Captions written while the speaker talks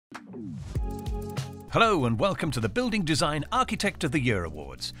Hello and welcome to the Building Design Architect of the Year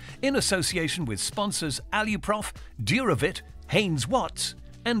Awards, in association with sponsors Aluprof, Duravit, Haynes Watts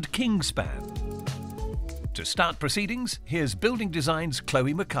and Kingspan. To start proceedings, here's Building Design's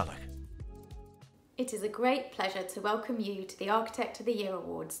Chloe McCulloch. It is a great pleasure to welcome you to the Architect of the Year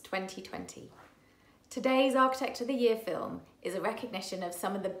Awards 2020. Today's Architect of the Year film is a recognition of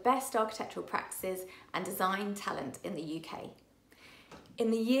some of the best architectural practices and design talent in the UK. In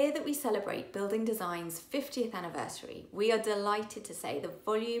the year that we celebrate Building Design's 50th anniversary, we are delighted to say the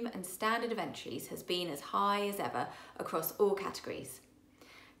volume and standard of entries has been as high as ever across all categories.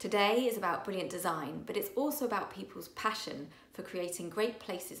 Today is about brilliant design, but it's also about people's passion for creating great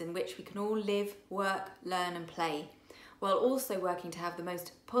places in which we can all live, work, learn and play, while also working to have the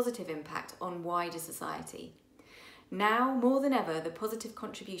most positive impact on wider society. Now, more than ever, the positive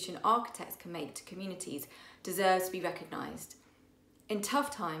contribution architects can make to communities deserves to be recognised. In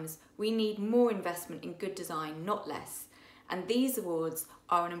tough times, we need more investment in good design, not less, and these awards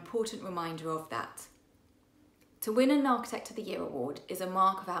are an important reminder of that. To win an Architect of the Year award is a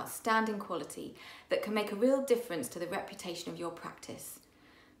mark of outstanding quality that can make a real difference to the reputation of your practice.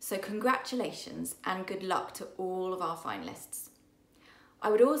 So congratulations and good luck to all of our finalists. I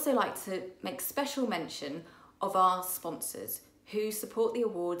would also like to make special mention of our sponsors who support the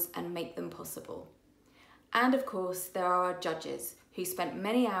awards and make them possible. And of course, there are our judges who spent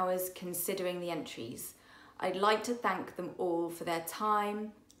many hours considering the entries. I'd like to thank them all for their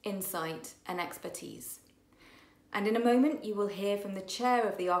time, insight and expertise. And in a moment, you will hear from the chair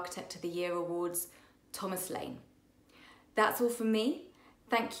of the Architect of the Year Awards, Thomas Lane. That's all from me.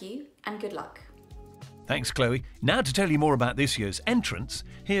 Thank you and good luck. Thanks, Chloe. Now to tell you more about this year's entrants,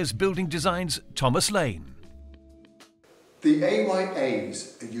 here's Building Design's Thomas Lane. The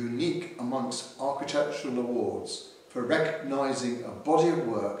AYAs are unique amongst architectural awards for recognising a body of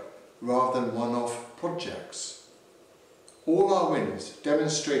work rather than one-off projects. All our winners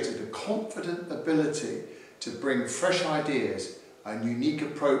demonstrated a confident ability to bring fresh ideas and unique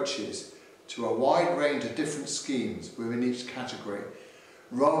approaches to a wide range of different schemes within each category,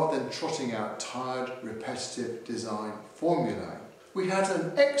 rather than trotting out tired, repetitive design formulae. We had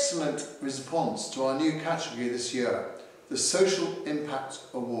an excellent response to our new category this year, the Social Impact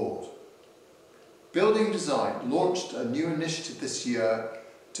Award. Building Design launched a new initiative this year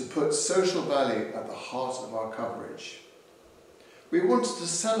to put social value at the heart of our coverage. We wanted to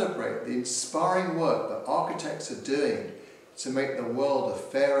celebrate the inspiring work that architects are doing to make the world a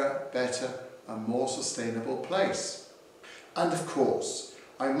fairer, better and more sustainable place. And of course,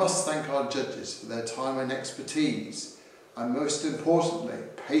 I must thank our judges for their time and expertise, and most importantly,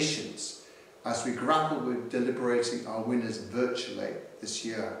 patience, as we grapple with deliberating our winners virtually this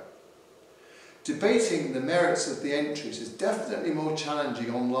year. Debating the merits of the entries is definitely more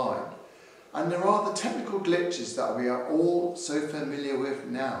challenging online, and there are the technical glitches that we are all so familiar with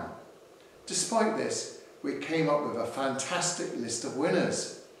now. Despite this, we came up with a fantastic list of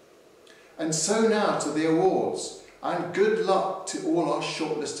winners. And so now to the awards, and good luck to all our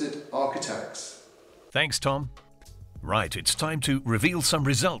shortlisted architects. Thanks, Tom. Right, it's time to reveal some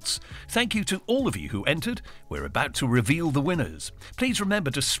results. Thank you to all of you who entered. We're about to reveal the winners. Please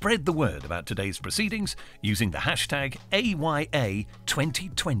remember to spread the word about today's proceedings using the hashtag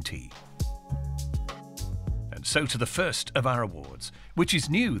AYA2020. And so to the first of our awards, which is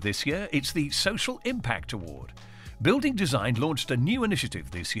new this year. It's the Social Impact Award. Building Design launched a new initiative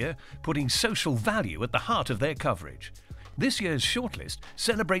this year, putting social value at the heart of their coverage. This year's shortlist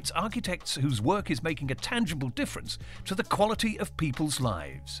celebrates architects whose work is making a tangible difference to the quality of people's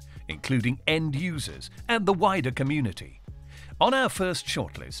lives, including end users and the wider community. On our first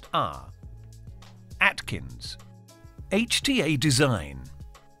shortlist are Atkins, HTA Design,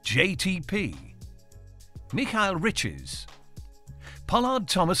 JTP, Michael Riches, Pollard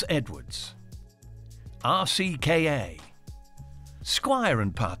Thomas Edwards, RCKA, Squire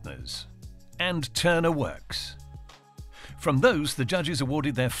 & Partners, and Turner Works. From those, the judges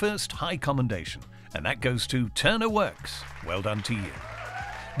awarded their first high commendation, and that goes to Turner Works. Well done to you.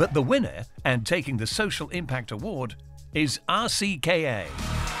 But the winner, and taking the Social Impact Award, is RCKA.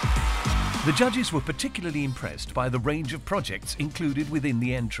 The judges were particularly impressed by the range of projects included within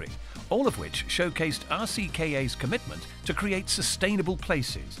the entry, all of which showcased RCKA's commitment to create sustainable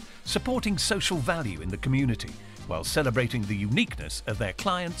places, supporting social value in the community, while celebrating the uniqueness of their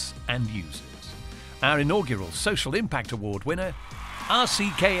clients and users. Our inaugural Social Impact Award winner,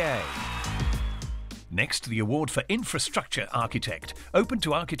 RCKA. Next, the award for Infrastructure Architect, open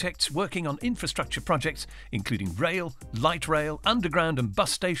to architects working on infrastructure projects including rail, light rail, underground and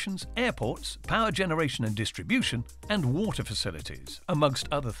bus stations, airports, power generation and distribution, and water facilities, amongst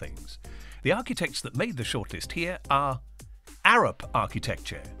other things. The architects that made the shortlist here are Arup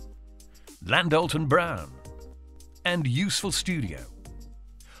Architecture, Landolt & Brown, and Useful Studio.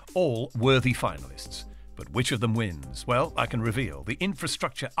 All worthy finalists. But which of them wins? Well, I can reveal. The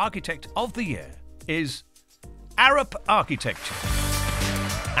Infrastructure Architect of the Year is Arup Architecture.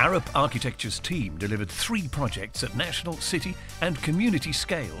 Arup Architecture's team delivered 3 projects at national, city and community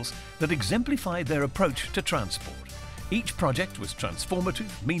scales that exemplified their approach to transport. Each project was transformative,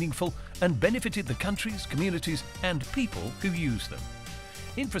 meaningful and benefited the countries, communities and people who use them.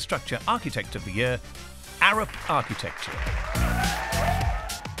 Infrastructure Architect of the Year, Arup Architecture.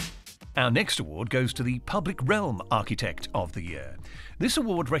 Our next award goes to the Public Realm Architect of the Year. This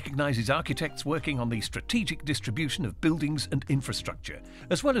award recognises architects working on the strategic distribution of buildings and infrastructure,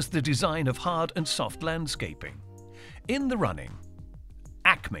 as well as the design of hard and soft landscaping. In the running,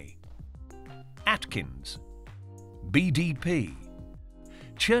 Acme, Atkins, BDP,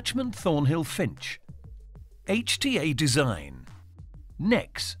 Churchman Thornhill Finch, HTA Design,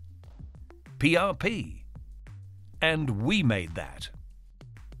 Nex, PRP, and We Made That.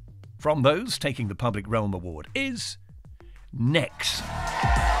 From those taking the Public Realm Award is Nex.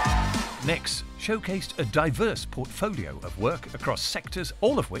 Nex showcased a diverse portfolio of work across sectors,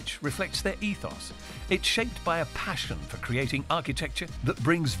 all of which reflects their ethos. It's shaped by a passion for creating architecture that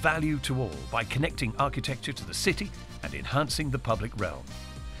brings value to all by connecting architecture to the city and enhancing the public realm.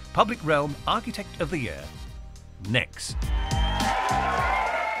 Public Realm Architect of the Year, Nex.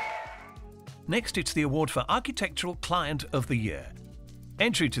 Next, it's the award for Architectural Client of the Year.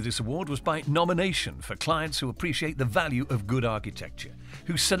 Entry to this award was by nomination for clients who appreciate the value of good architecture,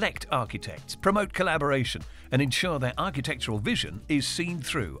 who select architects, promote collaboration, and ensure their architectural vision is seen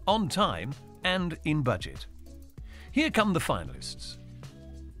through on time and in budget. Here come the finalists: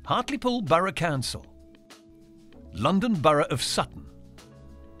 Hartlepool Borough Council, London Borough of Sutton,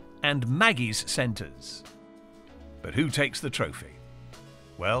 and Maggie's Centres. But who takes the trophy?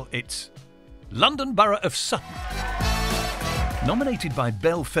 Well, it's London Borough of Sutton. Nominated by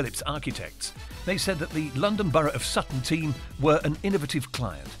Bell Phillips Architects, they said that the London Borough of Sutton team were an innovative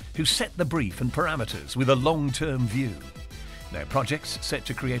client who set the brief and parameters with a long-term view. Their projects set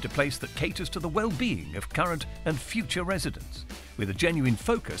to create a place that caters to the well-being of current and future residents, with a genuine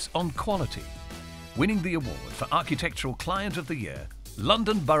focus on quality. Winning the award for Architectural Client of the Year,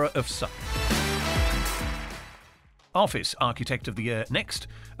 London Borough of Sutton. Office Architect of the Year next,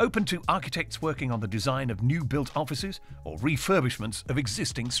 open to architects working on the design of new built offices or refurbishments of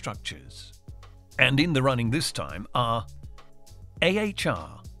existing structures. And in the running this time are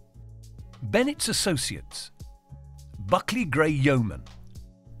AHR, Bennett's Associates, Buckley Gray Yeoman,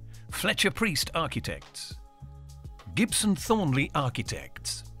 Fletcher Priest Architects, Gibson Thornley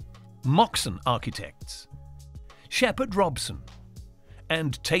Architects, Moxon Architects, Shepherd Robson,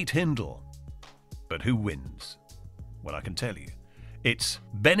 and Tate Hindle. But who wins? Well, I can tell you. It's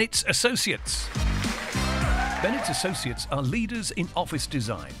Bennett's Associates. Bennett's Associates are leaders in office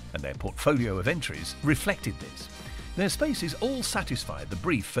design, and their portfolio of entries reflected this. Their spaces all satisfied the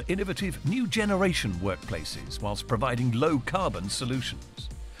brief for innovative new generation workplaces whilst providing low-carbon solutions.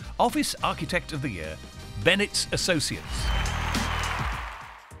 Office Architect of the Year, Bennett's Associates.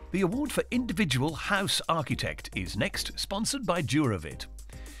 The award for Individual House Architect is next, sponsored by Duravit.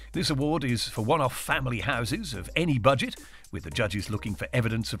 This award is for one-off family houses of any budget, with the judges looking for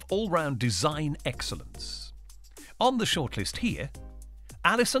evidence of all-round design excellence. On the shortlist here,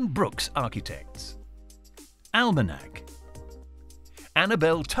 Alison Brooks Architects, Almanac,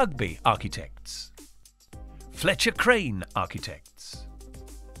 Annabelle Tugby Architects, Fletcher Crane Architects,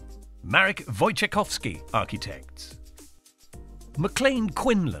 Marek Wojciechowski Architects, McLean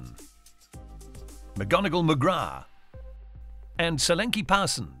Quinlan, McGonigal McGrath, and Solanke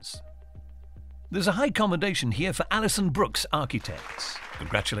Parsons. There's a high commendation here for Alison Brooks Architects.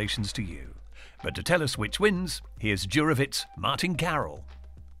 Congratulations to you. But to tell us which wins, here's Duravit's Martin Carroll.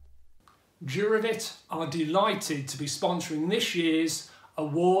 Duravit are delighted to be sponsoring this year's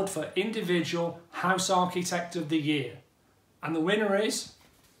award for Individual House Architect of the Year. And the winner is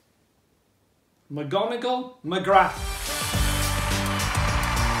McGonigal McGrath.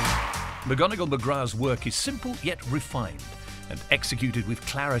 McGonigal McGrath's work is simple yet refined, and executed with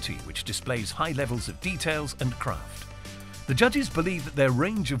clarity, which displays high levels of details and craft. The judges believe that their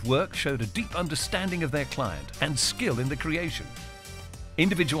range of work showed a deep understanding of their client and skill in the creation.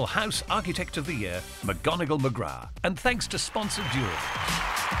 Individual House Architect of the Year, McGonigal McGrath, and thanks to sponsor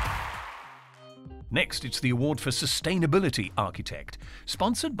Duravit. Next, it's the award for Sustainability Architect,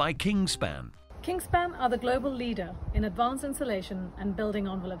 sponsored by Kingspan. Kingspan are the global leader in advanced insulation and building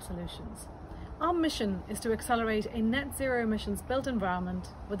envelope solutions. Our mission is to accelerate a net zero emissions built environment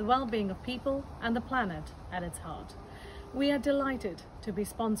with the well-being of people and the planet at its heart. We are delighted to be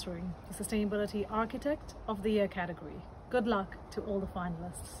sponsoring the Sustainability Architect of the Year category. Good luck to all the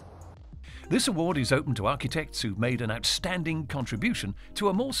finalists. This award is open to architects who've made an outstanding contribution to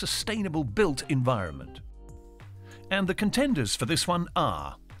a more sustainable built environment. And the contenders for this one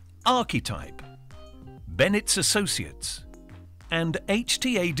are Archetype, Bennett's Associates, and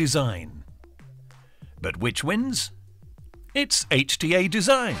HTA Design. But which wins? It's HTA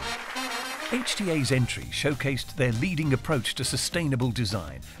Design. HTA's entry showcased their leading approach to sustainable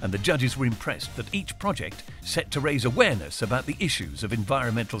design, and the judges were impressed that each project set to raise awareness about the issues of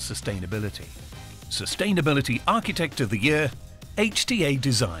environmental sustainability. Sustainability Architect of the Year, HTA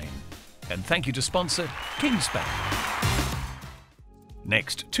Design. And thank you to sponsor Kingspan.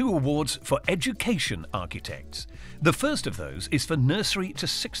 Next, 2 awards for Education Architects. The first of those is for Nursery to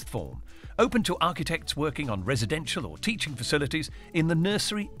 6th Form, open to architects working on residential or teaching facilities in the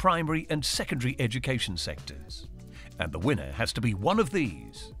nursery, primary and secondary education sectors. And the winner has to be one of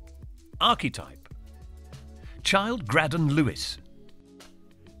these. Archetype, Child Graddon Lewis,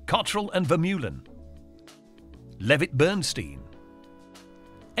 Cottrell and Vermeulen, Levitt Bernstein,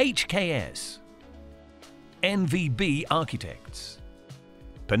 HKS, NVB Architects,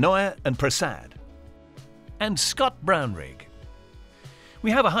 Penoyer and Prasad, and Scott Brownrigg. We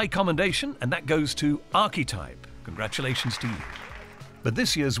have a high commendation, and that goes to Archetype. Congratulations to you. But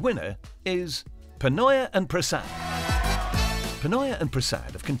this year's winner is Penoyer and Prasad. Penoyer and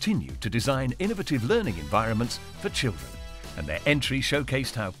Prasad have continued to design innovative learning environments for children, and their entry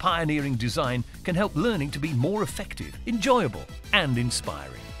showcased how pioneering design can help learning to be more effective, enjoyable, and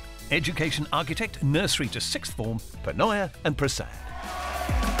inspiring. Education Architect, Nursery to 6th Form, Penoyer and Prasad.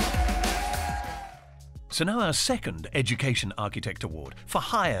 So now our second Education Architect Award for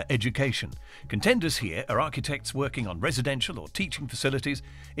higher education. Contenders here are architects working on residential or teaching facilities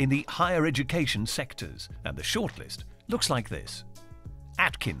in the higher education sectors, and the shortlist looks like this.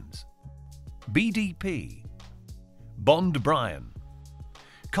 Atkins, BDP, Bond Bryan,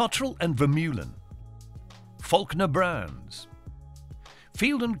 Cottrell and Vermeulen, Faulkner Browns,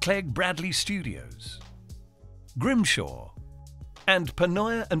 Field and Clegg Bradley Studios, Grimshaw, and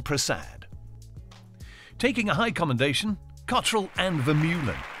Penoyer and Prasad. Taking a high commendation, Cottrell and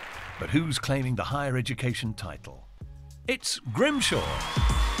Vermeulen. But who's claiming the higher education title? It's Grimshaw.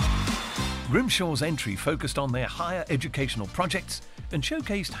 Grimshaw's entry focused on their higher educational projects and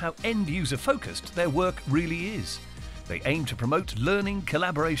showcased how end-user focused their work really is. They aim to promote learning,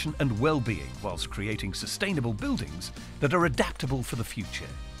 collaboration and well-being whilst creating sustainable buildings that are adaptable for the future.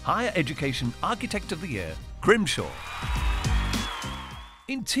 Higher Education Architect of the Year, Grimshaw.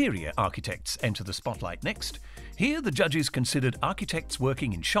 Interior architects enter the spotlight next. Here the judges considered architects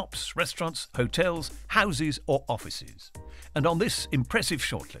working in shops, restaurants, hotels, houses or offices. And on this impressive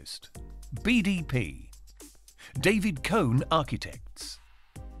shortlist, BDP, David Cohn Architects,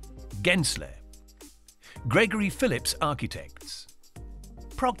 Gensler, Gregory Phillips Architects,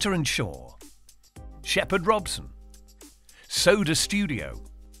 Procter & Shaw, Shepherd Robson, Soda Studio,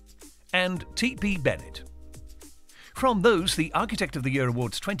 and T.P. Bennett. From those, the Architect of the Year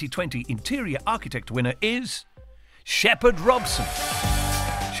Awards 2020 Interior Architect winner is Shepherd Robson.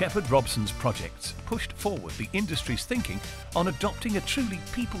 Shepherd Robson's projects pushed forward the industry's thinking on adopting a truly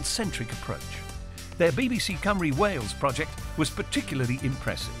people-centric approach. Their BBC Cymru Wales project was particularly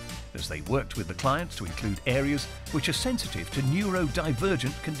impressive, as they worked with the clients to include areas which are sensitive to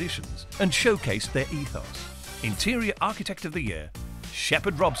neurodivergent conditions and showcased their ethos. Interior Architect of the Year,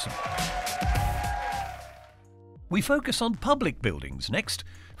 Shepherd Robson. We focus on public buildings next,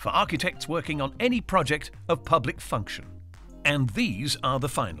 for architects working on any project of public function. And these are the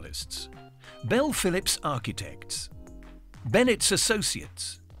finalists. Bell Phillips Architects, Bennett's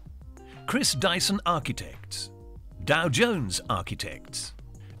Associates, Chris Dyson Architects, Dow Jones Architects,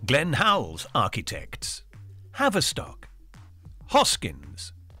 Glenn Howells Architects, Haverstock,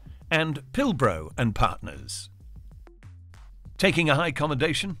 Hoskins, and Pilbro and Partners. Taking a high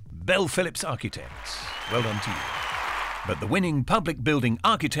commendation, Bell Phillips Architects. Well done to you. But the winning public building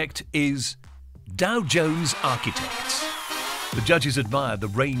architect is Dow Jones Architects. The judges admired the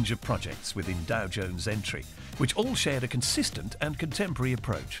range of projects within Dow Jones' entry, which all shared a consistent and contemporary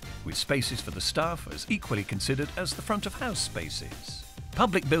approach, with spaces for the staff as equally considered as the front of house spaces.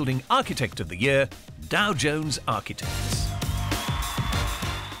 Public Building Architect of the Year, Dow Jones Architects.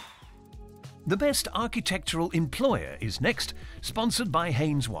 The Best Architectural Employer is next, sponsored by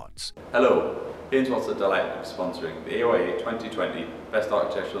Haynes Watts. Hello, Haynes Watts are delighted to be sponsoring the AOA 2020 Best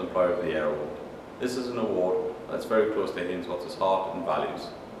Architectural Employer of the Year Award. This is an award that's very close to Haynes Watts' heart and values.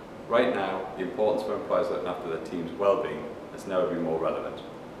 Right now, the importance for employers looking after their team's well-being has never been more relevant.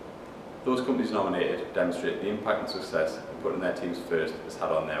 Those companies nominated demonstrate the impact and success of putting their teams first has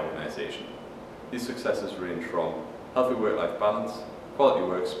had on their organisation. These successes range from healthy work-life balance, quality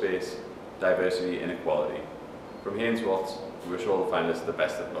workspace, diversity and equality. From Haynes Watts, we wish all the finalists the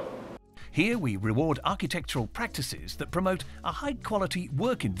best of luck. Here we reward architectural practices that promote a high-quality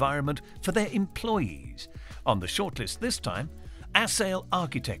work environment for their employees. On the shortlist this time, Assail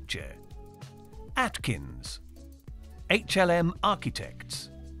Architecture, Atkins, HLM Architects,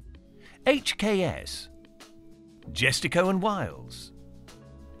 HKS, Gestico & Wiles,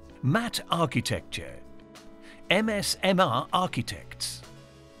 Matt Architecture, MSMR Architects,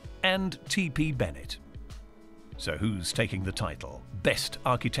 and TP Bennett. So who's taking the title Best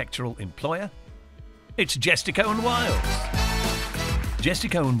Architectural Employer? It's Gestico & Wiles.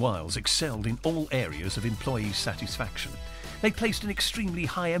 Gestico & Wiles excelled in all areas of employee satisfaction. They placed an extremely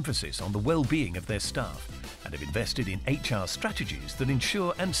high emphasis on the well-being of their staff and have invested in HR strategies that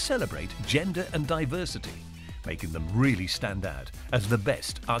ensure and celebrate gender and diversity, making them really stand out as the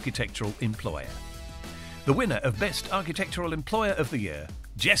best architectural employer. The winner of Best Architectural Employer of the Year,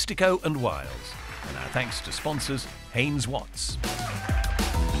 Gestico & Wiles. And our thanks to sponsors Haynes Watts.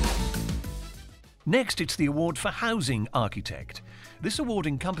 Next, it's the award for Housing Architect. This award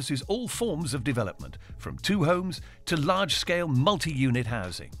encompasses all forms of development, from two homes to large-scale multi-unit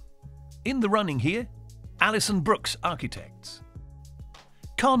housing. In the running here, Alison Brooks Architects,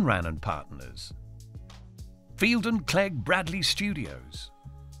 Conran & Partners, Field & Clegg Bradley Studios,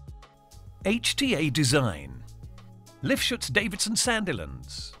 HTA Design, Lifschutz Davidson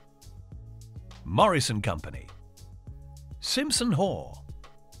Sandilands, Morris & Company, Simpson Hoare,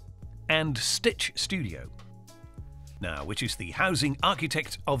 and Stitch Studio. Now, which is the Housing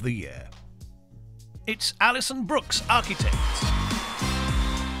Architect of the Year? It's Alison Brooks Architects.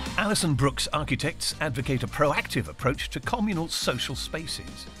 Alison Brooks Architects advocate a proactive approach to communal social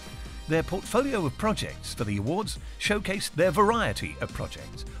spaces. Their portfolio of projects for the awards showcased their variety of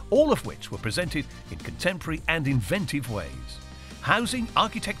projects, all of which were presented in contemporary and inventive ways. Housing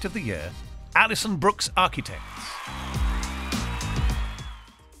Architect of the Year, Alison Brooks Architects.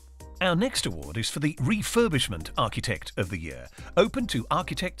 Our next award is for the Refurbishment Architect of the Year, open to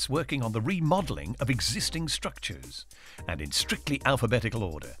architects working on the remodelling of existing structures. And in strictly alphabetical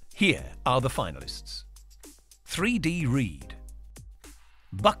order, here are the finalists. 3D Reed,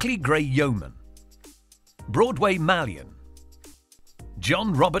 Buckley Gray Yeoman, Broadway Mallion,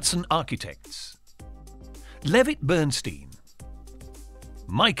 John Robertson Architects, Levitt Bernstein,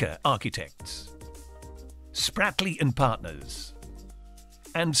 Micah Architects, Spratley & Partners,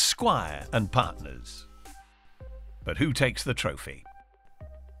 and Squire & Partners. But who takes the trophy?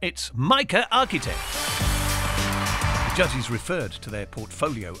 It's Micah Architects. The judges referred to their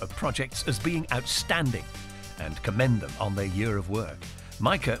portfolio of projects as being outstanding and commend them on their year of work.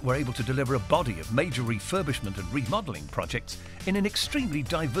 Micah were able to deliver a body of major refurbishment and remodelling projects in an extremely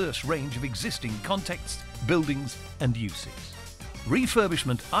diverse range of existing contexts, buildings and uses.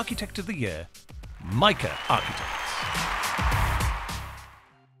 Refurbishment Architect of the Year, Micah Architects.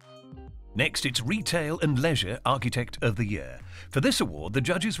 Next, it's Retail and Leisure Architect of the Year. For this award, the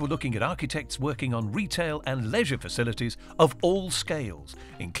judges were looking at architects working on retail and leisure facilities of all scales,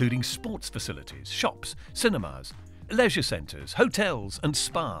 including sports facilities, shops, cinemas, leisure centres, hotels and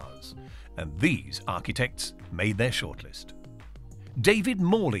spas. And these architects made their shortlist. David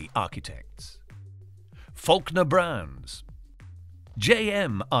Morley Architects, Faulkner Browns,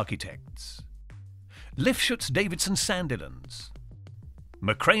 JM Architects, Lifschutz Davidson Sandilands,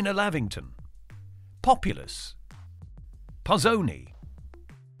 McCraner Lavington, Populous, Pozzoni,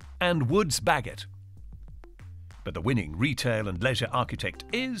 and Woods Baggett. But the winning retail and leisure architect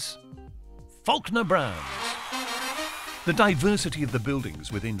is Faulkner Browns. The diversity of the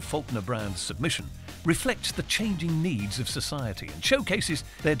buildings within Faulkner Browns' submission reflects the changing needs of society and showcases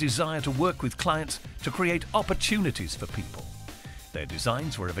their desire to work with clients to create opportunities for people. Their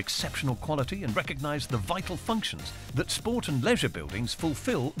designs were of exceptional quality and recognised the vital functions that sport and leisure buildings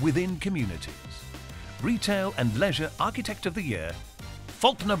fulfil within communities. Retail and Leisure Architect of the Year,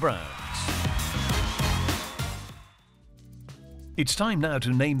 Faulkner Browns. It's time now to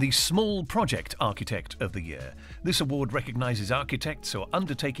name the Small Project Architect of the Year. This award recognises architects who are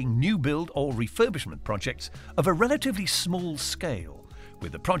undertaking new build or refurbishment projects of a relatively small scale,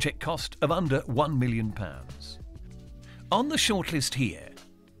 with a project cost of under £1 million. On the shortlist here,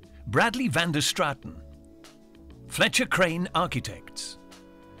 Bradley van der Straten, Fletcher Crane Architects,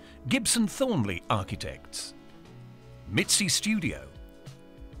 Gibson Thornley Architects, Mitzi Studio,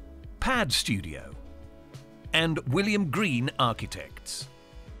 Pad Studio, and William Green Architects.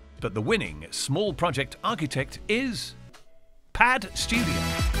 but the winning small project architect is Pad Studio.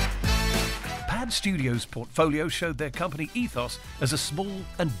 Pad Studio's portfolio showed their company ethos as a small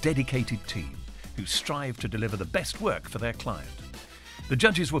and dedicated team who strive to deliver the best work for their client. The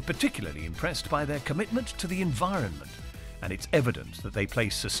judges were particularly impressed by their commitment to the environment, and it's evident that they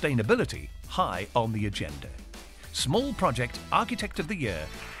place sustainability high on the agenda. Small Project Architect of the Year,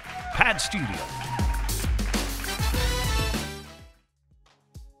 Pad Studio.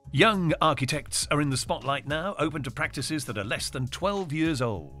 Young architects are in the spotlight now, open to practices that are less than 12 years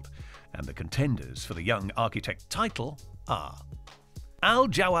old. And the contenders for the Young Architect title are Al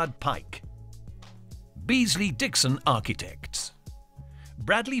Jawad Pike, Beasley Dixon Architects,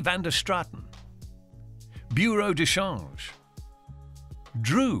 Bradley van der Straten, Bureau de Change,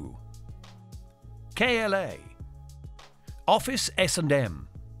 Drew, KLA, Office S&M,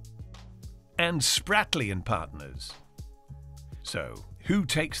 and Spratley and Partners. So, who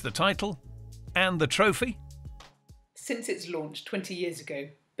takes the title and the trophy? Since its launch 20 years ago,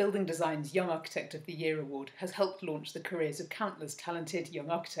 Building Design's Young Architect of the Year award has helped launch the careers of countless talented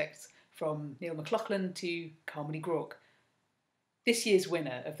young architects, from Neil McLaughlin to Carmody Groark. This year's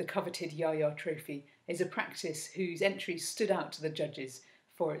winner of the coveted Yaya Trophy is a practice whose entries stood out to the judges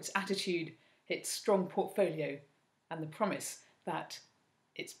for its attitude, its strong portfolio, and the promise that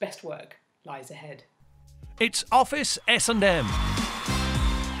its best work lies ahead. It's Office S&M.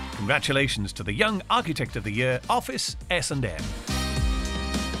 Congratulations to the Young Architect of the Year, Office S&M.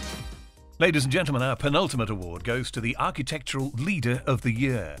 Ladies and gentlemen, our penultimate award goes to the Architectural Leader of the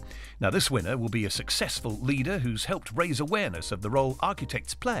Year. Now, this winner will be a successful leader who's helped raise awareness of the role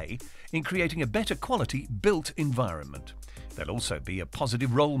architects play in creating a better quality built environment. They'll also be a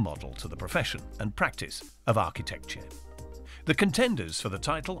positive role model to the profession and practice of architecture. The contenders for the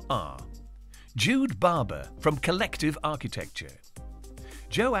title are Jude Barber from Collective Architecture,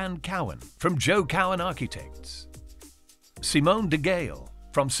 Joanne Cowan from Joe Cowan Architects, Simone de Gale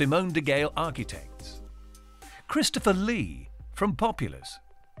from Simone de Gale Architects, Christopher Lee from Populous,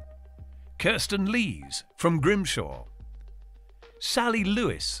 Kirsten Lees from Grimshaw, Sally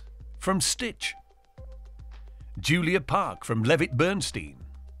Lewis from Stitch, Julia Park from Levitt Bernstein,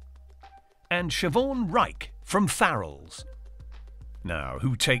 and Siobhan Reich from Farrells. Now,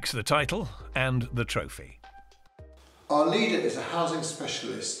 who takes the title and the trophy? Our leader is a housing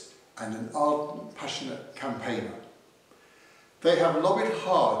specialist and an ardent, passionate campaigner. They have lobbied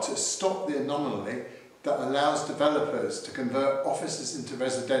hard to stop the anomaly that allows developers to convert offices into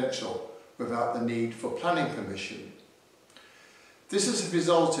residential without the need for planning permission. This has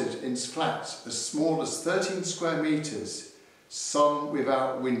resulted in flats as small as 13 square metres, some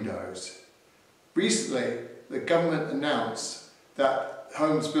without windows. Recently, the government announced that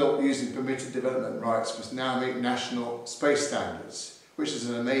homes built using permitted development rights must now meet national space standards, which is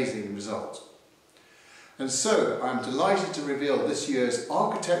an amazing result. And so, I'm delighted to reveal this year's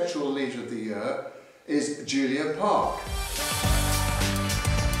Architectural Leader of the Year is Julia Park.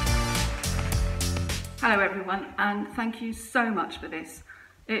 Hello everyone, and thank you so much for this.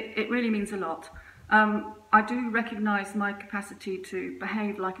 It really means a lot. I do recognise my capacity to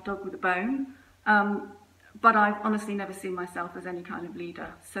behave like a dog with a bone, but I've honestly never seen myself as any kind of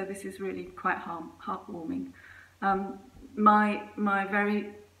leader, so this is really quite heartwarming. My very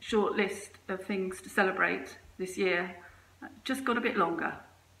short list of things to celebrate this year just got a bit longer.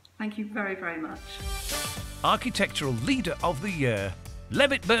 Thank you very, very much. Architectural Leader of the Year,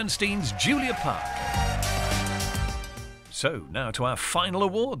 Levitt Bernstein's Julia Park. So, now to our final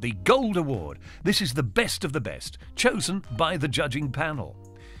award, the Gold Award. This is the best of the best, chosen by the judging panel.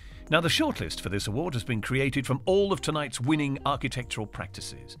 Now, the shortlist for this award has been created from all of tonight's winning architectural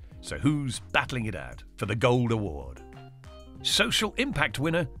practices. So who's battling it out for the Gold Award? Social Impact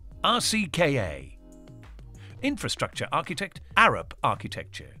winner, RCKA. Infrastructure Architect, Arup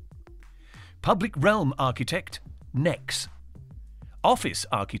Architecture. Public Realm Architect, NEX. Office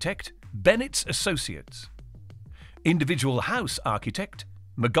Architect, Bennett's Associates. Individual House Architect,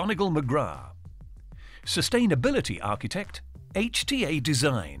 McGonigal McGrath. Sustainability Architect, HTA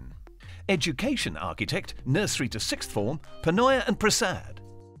Design. Education Architect, Nursery to Sixth Form, Panoya and Prasad.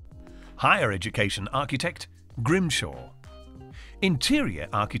 Higher Education Architect, Grimshaw. Interior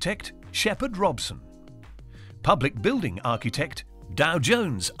Architect, Shepherd Robson. Public Building Architect, Dow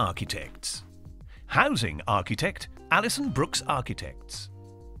Jones Architects. Housing Architect, Alison Brooks Architects.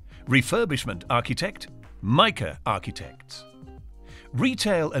 Refurbishment Architect, Micah Architects.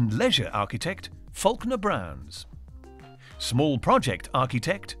 Retail and Leisure Architect, Faulkner Browns. Small Project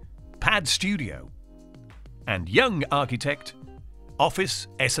Architect, Pad Studio. And Young Architect, Office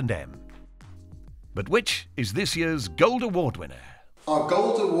S&M. But which is this year's Gold Award winner? Our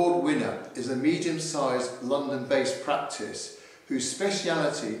Gold Award winner is a medium-sized London-based practice whose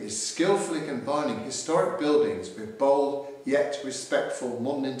speciality is skillfully combining historic buildings with bold yet respectful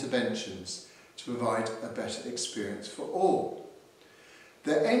modern interventions to provide a better experience for all.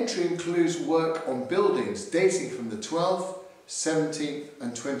 Their entry includes work on buildings dating from the 12th, 17th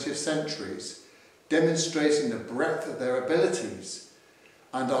and 20th centuries, demonstrating the breadth of their abilities.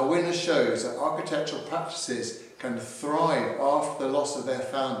 And our winner shows that architectural practices can thrive after the loss of their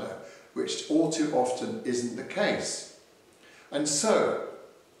founder, which all too often isn't the case. And so,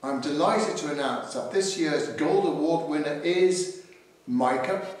 I'm delighted to announce that this year's Gold Award winner is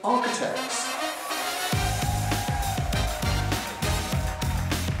Mica Architects.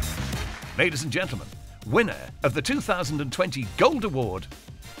 Ladies and gentlemen, winner of the 2020 Gold Award,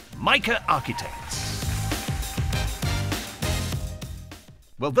 Mica Architects.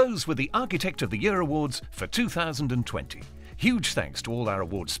 Well, those were the Architect of the Year Awards for 2020. Huge thanks to all our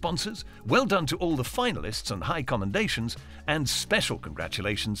award sponsors, well done to all the finalists and high commendations, and special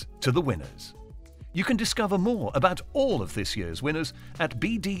congratulations to the winners. You can discover more about all of this year's winners at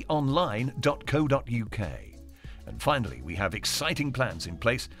bdonline.co.uk. And finally, we have exciting plans in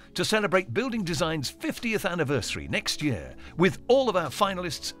place to celebrate Building Design's 50th anniversary next year with all of our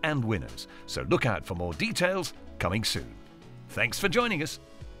finalists and winners. So look out for more details coming soon. Thanks for joining us.